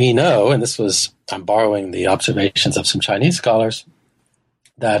 We know, and I'm borrowing the observations of some Chinese scholars,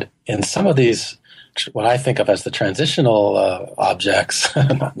 that in some of these, what I think of as the transitional objects,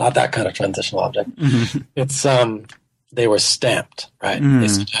 not that kind of transitional object, mm-hmm. It's they were stamped, right? Mm. They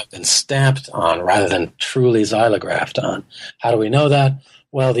seem to have been stamped on rather than truly xylographed on. How do we know that?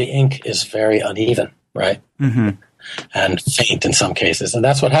 Well, the ink is very uneven, right? Mm-hmm. And faint in some cases. And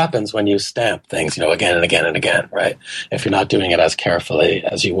that's what happens when you stamp things, again and again and again, right? If you're not doing it as carefully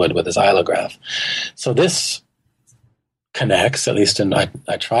as you would with a xylograph. So this connects, at least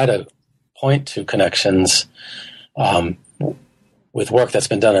I try to point to connections with work that's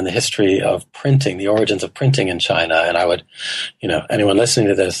been done in the history of printing, the origins of printing in China. And I would, anyone listening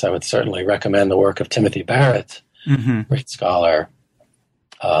to this, I would certainly recommend the work of Timothy Barrett, mm-hmm. great scholar,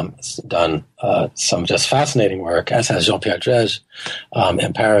 done some just fascinating work, as has Jean-Pierre Drège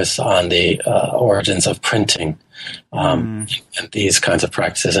in Paris, on the origins of printing. And these kinds of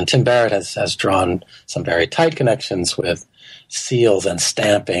practices. And Tim Barrett has drawn some very tight connections with seals and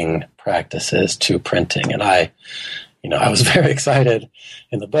stamping practices to printing. And I was very excited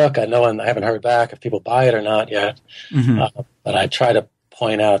in the book. I haven't heard back if people buy it or not yet. Mm-hmm. But I try to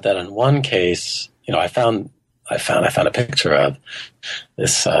point out that in one case, I found a picture of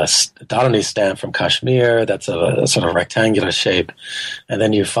this Dharani stamp from Kashmir that's a sort of rectangular shape. And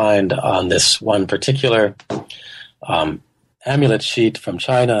then you find on this one particular amulet sheet from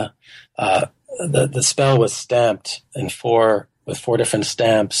China, the spell was stamped with four different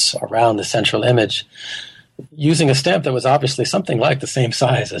stamps around the central image, using a stamp that was obviously something like the same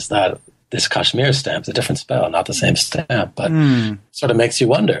size as this Kashmir stamp. It's a different spell, not the same stamp, but sort of makes you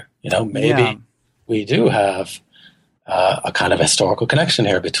wonder, maybe we do have a kind of historical connection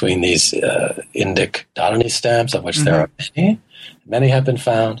here between these Indic Dharani stamps, of which mm-hmm. there are many have been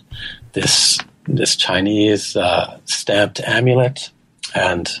found, this Chinese stamped amulet,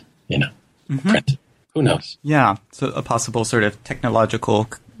 and mm-hmm. print. Who knows? Yeah, so a possible sort of technological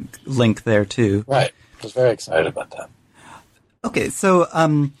link there too. Right. I was very excited about that. Okay, so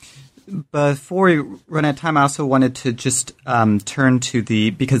Before we run out of time, I also wanted to just turn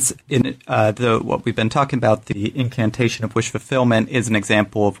to because in what we've been talking about, the incantation of wish fulfillment is an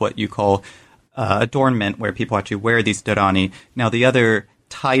example of what you call adornment, where people actually wear these dharani. Now, the other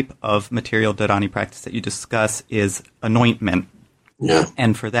type of material dharani practice that you discuss is anointment. Yeah.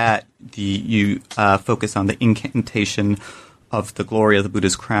 And for that, you focus on the incantation of the glory of the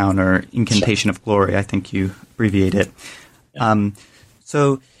Buddha's crown, or incantation of glory, I think you abbreviate it. Yeah.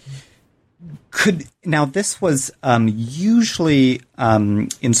 Now this was usually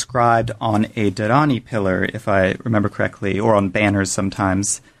inscribed on a dharani pillar, if I remember correctly, or on banners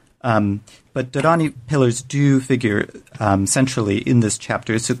sometimes. But dharani pillars do figure centrally in this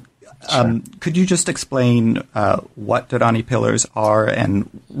chapter. So could you just explain what dharani pillars are and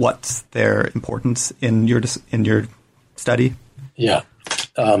what's their importance in your study? Yeah.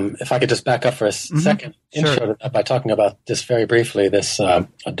 If I could just back up for a second, intro to that by talking about this very briefly, this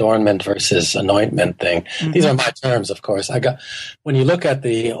adornment versus anointment thing. Mm-hmm. These are my terms, of course. When you look at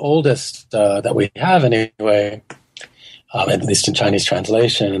the oldest that we have anyway, at least in Chinese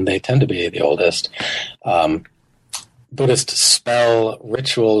translation, and they tend to be the oldest, Buddhist spell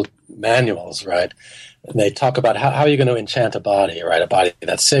ritual manuals, right? And they talk about how are you going to enchant a body, right? A body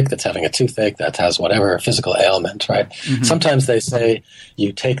that's sick, that's having a toothache, that has whatever physical ailment, right? Mm-hmm. Sometimes they say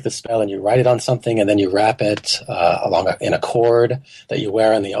you take the spell and you write it on something and then you wrap it in a cord that you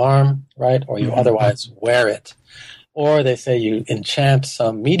wear on the arm, right? Or you otherwise wear it. Or they say you enchant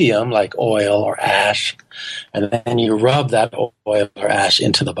some medium like oil or ash, and then you rub that oil or ash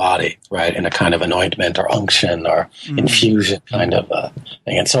into the body, right, in a kind of anointment or unction or infusion kind of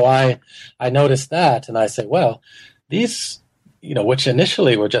thing. And so I noticed that, and I say, well, these, which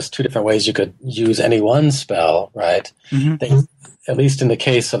initially were just two different ways you could use any one spell, right? Mm-hmm. They, at least in the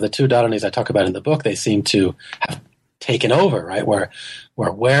case of the two dharanis I talk about in the book, they seem to have taken over, right, where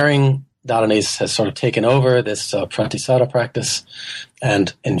wearing dharanis has sort of taken over this pratisara practice,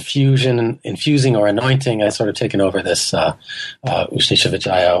 and infusing or anointing has sort of taken over this Ushnisha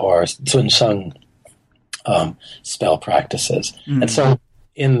Vijaya or Tsun spell practices. Mm-hmm. And so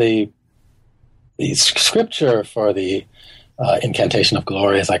in the scripture for the incantation of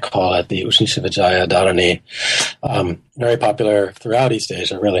glory, as I call it, the Ushnisha Vijaya dharani, very popular throughout East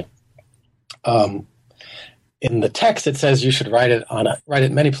Asia, really. In the text, it says you should write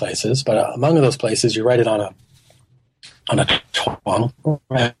it many places, but among those places, you write it on a chuang,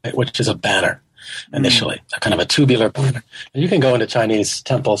 right, which is a banner initially, a kind of a tubular banner. And you can go into Chinese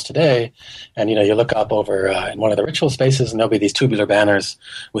temples today, and you look up over in one of the ritual spaces, and there'll be these tubular banners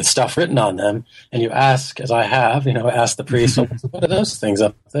with stuff written on them. And you ask, as I have, ask the priest, what are those things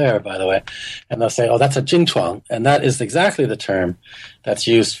up there, by the way? And they'll say, oh, that's a jingchuang, and that is exactly the term that's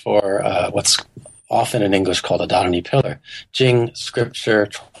used for what's often in English called a dharani pillar. Jing, scripture,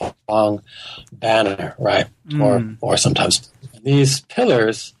 chuang, banner, right? Or sometimes these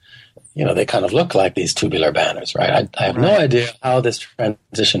pillars, they kind of look like these tubular banners, right? I have no idea how this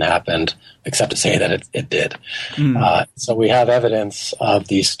transition happened, except to say that it did. So we have evidence of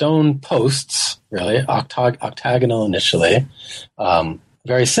these stone posts, really, octagonal initially,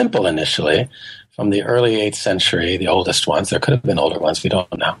 very simple initially, from the early 8th century, the oldest ones. There could have been older ones, we don't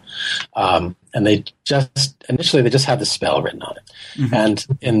know. And they just have the spell written on it. Mm-hmm.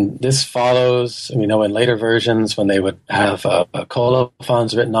 And this follows, in later versions when they would have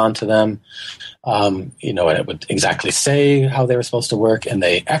colophons written onto them, and it would exactly say how they were supposed to work, and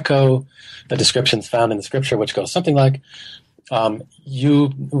they echo the descriptions found in the scripture, which goes something like,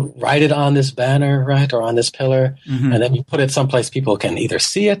 you write it on this banner, right, or on this pillar, and then you put it someplace people can either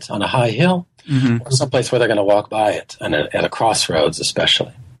see it on a high hill, or someplace where they're going to walk by it, and at a crossroads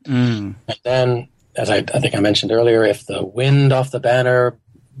especially. And then, as I think I mentioned earlier, if the wind off the banner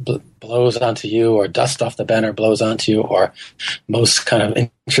blows onto you, or dust off the banner blows onto you, or most kind of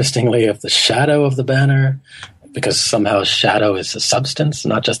interestingly, if the shadow of the banner, because somehow shadow is a substance,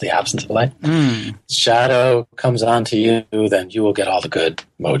 not just the absence of light, shadow comes onto you, then you will get all the good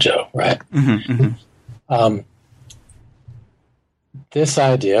mojo, right? This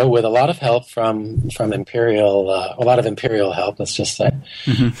idea, with a lot of help from imperial, a lot of imperial help, let's just say,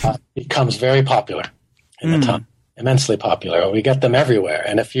 becomes very popular in the time, immensely popular. We get them everywhere.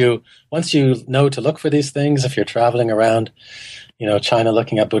 And once you know to look for these things, if you're traveling around, China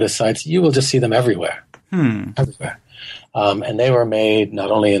looking at Buddhist sites, you will just see them everywhere. Everywhere. And they were made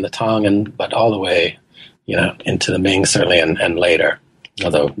not only in the Tang, but all the way, into the Ming, certainly, and later,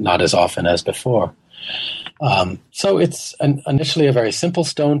 although not as often as before. So it's initially a very simple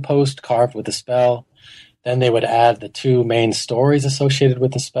stone post carved with the spell. Then they would add the two main stories associated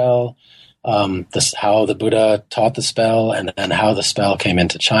with the spell, how the Buddha taught the spell, and then how the spell came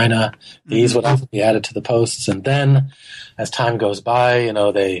into China. These would often be added to the posts, and then as time goes by,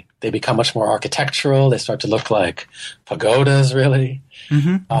 they become much more architectural. They start to look like pagodas, really,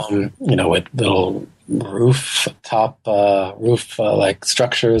 with little roof like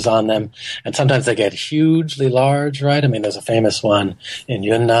structures on them, and sometimes they get hugely large, right? I mean, there's a famous one in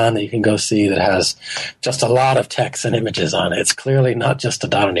Yunnan that you can go see that has just a lot of text and images on it. It's clearly not just a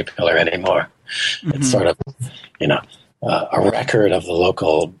Dharani pillar anymore. It's sort of, a record of the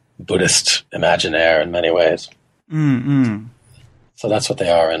local Buddhist imaginaire in many ways. So that's what they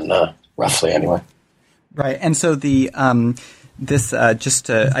are, in roughly anyway. Right, and so the I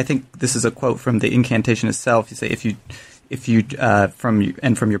think this is a quote from the incantation itself. You say, from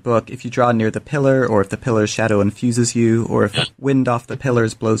your book, if you draw near the pillar, or if the pillar's shadow infuses you, or if wind off the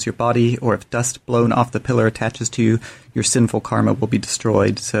pillars blows your body, or if dust blown off the pillar attaches to you, your sinful karma will be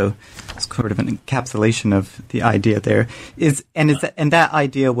destroyed. So it's sort of an encapsulation of the idea there. That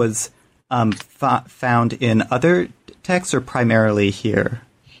idea was found in other texts, or primarily here?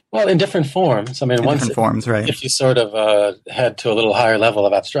 Well, in different forms. I mean, right. If you sort of head to a little higher level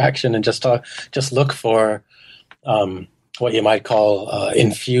of abstraction and just look for what you might call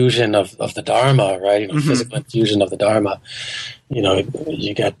infusion of the Dharma, right? Physical infusion of the Dharma.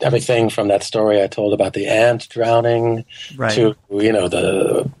 You get everything from that story I told about the ant drowning, right, to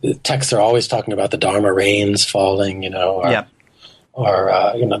the texts are always talking about the Dharma rains falling. I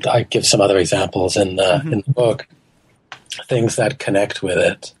give some other examples in the book. Things that connect with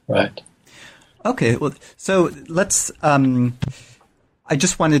it, right? Okay, well, so let's. I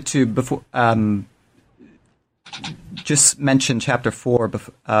just wanted to just mention chapter 4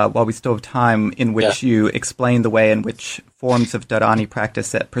 while we still have time, in which you explain the way in which forms of Dharani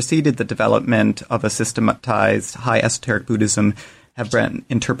practice that preceded the development of a systematized high esoteric Buddhism have been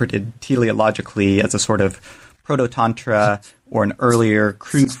interpreted teleologically as a sort of proto-tantra, or an earlier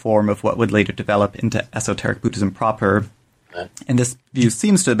crude form of what would later develop into esoteric Buddhism proper. And this view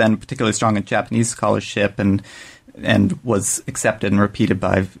seems to have been particularly strong in Japanese scholarship, and was accepted and repeated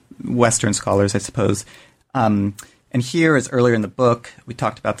by Western scholars, I suppose. And here, as earlier in the book, we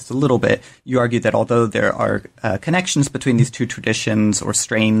talked about this a little bit, you argue that although there are connections between these two traditions or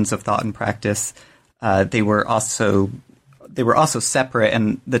strains of thought and practice, they were also separate,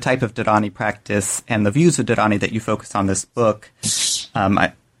 and the type of Dharani practice and the views of Dharani that you focus on in this book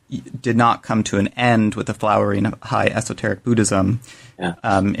did not come to an end with the flowering of high esoteric Buddhism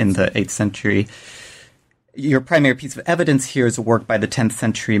in the 8th century. Your primary piece of evidence here is a work by the 10th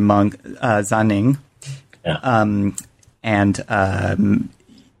century monk Zaning. So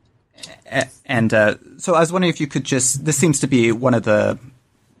I was wondering if you could this seems to be one of the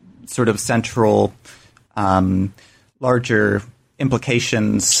sort of central larger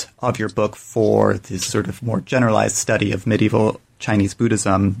implications of your book for this sort of more generalized study of medieval Chinese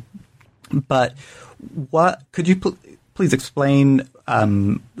Buddhism. But could you please explain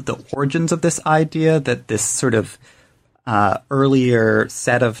the origins of this idea that this sort of earlier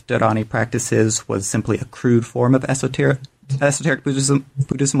set of Dharani practices was simply a crude form of esoteric Buddhism?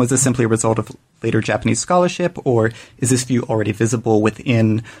 Was this simply a result of later Japanese scholarship, or is this view already visible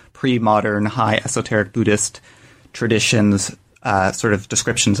within pre-modern high esoteric Buddhist traditions, sort of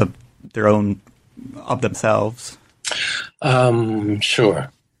descriptions of themselves? Sure.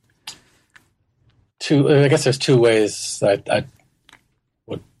 I guess there's two ways I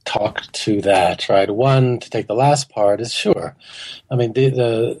would talk to that, right? One, to take the last part, is sure. I mean,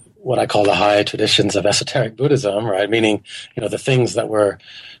 the what I call the high traditions of esoteric Buddhism, right? Meaning, the things that were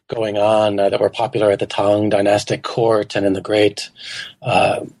going on that were popular at the Tang dynastic court and in the great,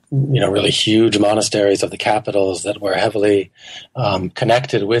 really huge monasteries of the capitals that were heavily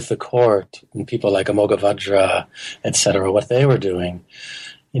connected with the court, and people like Amoghavajra, etc., what they were doing.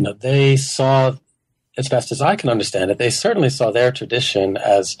 They saw, as best as I can understand it, they certainly saw their tradition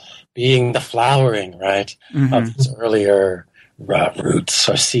as being the flowering, right, of these earlier roots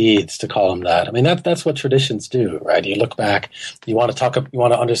or seeds, to call them that. I mean, that's what traditions do, right? You look back, you want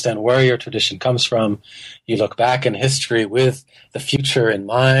to understand where your tradition comes from. You look back in history with the future in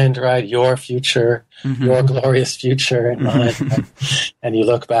mind, right? Your future, your glorious future in mind, right? And you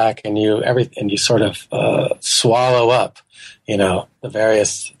look back and you sort of swallow up, the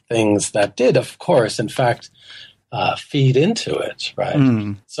various things that did, of course, in fact, feed into it,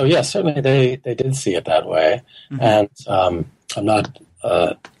 right? So yeah, certainly they did see it that way, and I'm not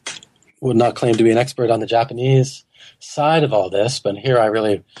would not claim to be an expert on the Japanese side of all this, but here I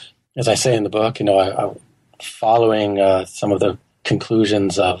really, as I say in the book, I'm following some of the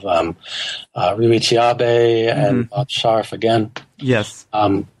conclusions of Ryuichi Abe and Bob Scharf again. Yes.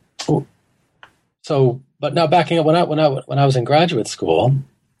 But now backing up, when I was in graduate school,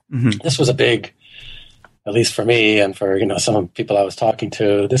 this was a big, at least for me and for some people I was talking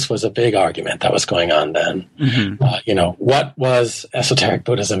to, this was a big argument that was going on then. What was esoteric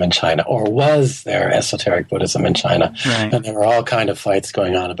Buddhism in China, or was there esoteric Buddhism in China? Right. And there were all kind of fights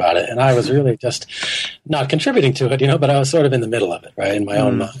going on about it, and I was really just not contributing to it, but I was sort of in the middle of it, right, in my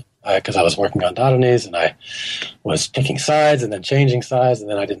own mind, because I was working on Daodanese and I was picking sides and then changing sides, and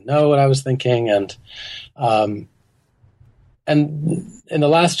then I didn't know what I was thinking, and in the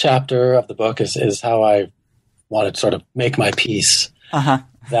last chapter of the book is how I wanted to sort of make my peace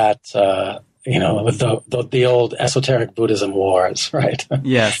that, with the old esoteric Buddhism wars, right?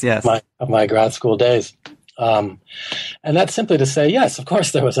 Yes. of my grad school days. And that's simply to say, yes, of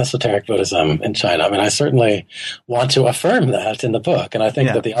course there was esoteric Buddhism in China. I mean, I certainly want to affirm that in the book. And I think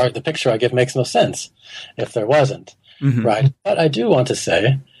that the picture I give makes no sense if there wasn't, right? But I do want to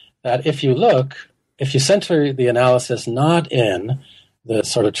say that if you center the analysis not in the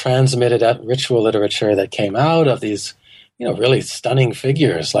sort of transmitted ritual literature that came out of these, really stunning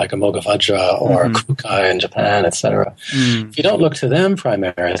figures like Amoghavajra or Kukai in Japan, etc. If you don't look to them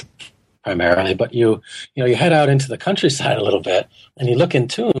primarily, but you head out into the countryside a little bit and you look in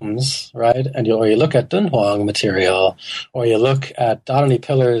tombs, right? And you look at Dunhuang material, or you look at Dharani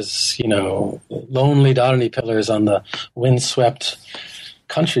pillars, lonely Dharani pillars on the windswept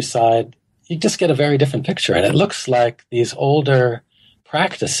countryside. You just get a very different picture, and it looks like these older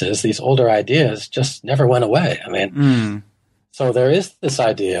practices, these older ideas just never went away. I mean, so there is this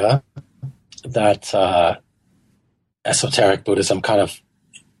idea that esoteric Buddhism kind of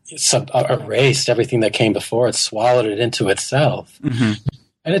erased everything that came before it, swallowed it into itself.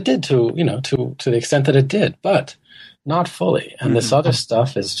 And it did to the extent that it did, but not fully. And this other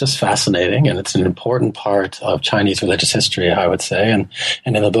stuff is just fascinating, and it's an important part of Chinese religious history, I would say. And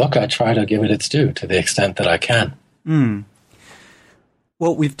in the book, I try to give it its due to the extent that I can.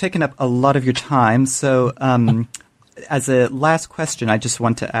 Well, we've taken up a lot of your time, so as a last question, I just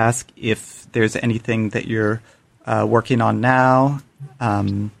want to ask if there's anything that you're working on now,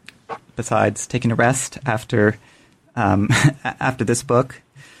 besides taking a rest after this book.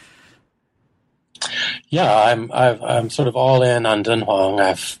 Yeah, I'm sort of all in on Dunhuang.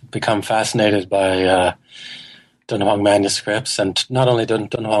 I've become fascinated by Dunhuang manuscripts, and not only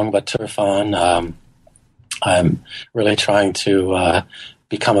Dunhuang but Turfan. I'm really trying to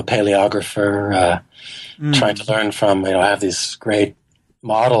become a paleographer, trying to learn from, I have these great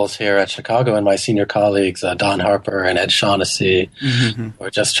models here at Chicago and my senior colleagues, Don Harper and Ed Shaughnessy, who are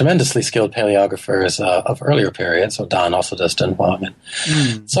just tremendously skilled paleographers of earlier periods. So Don also does Dunhuang.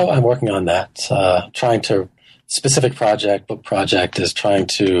 So I'm working on that, book project is trying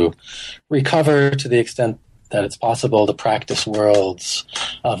to recover, to the extent that it's possible, the practice worlds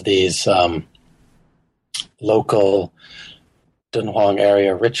of these local Dunhuang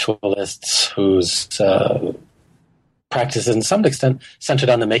area ritualists whose practices, in some extent, centered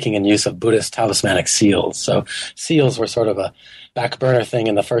on the making and use of Buddhist talismanic seals. So seals were sort of a back burner thing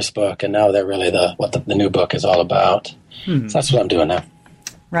in the first book, and now they're really what the new book is all about. So that's what I'm doing now.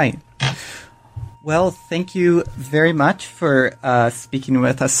 Right. Well, thank you very much for speaking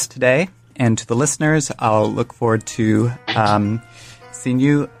with us today. And to the listeners, I'll look forward to seeing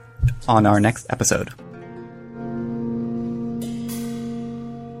you on our next episode.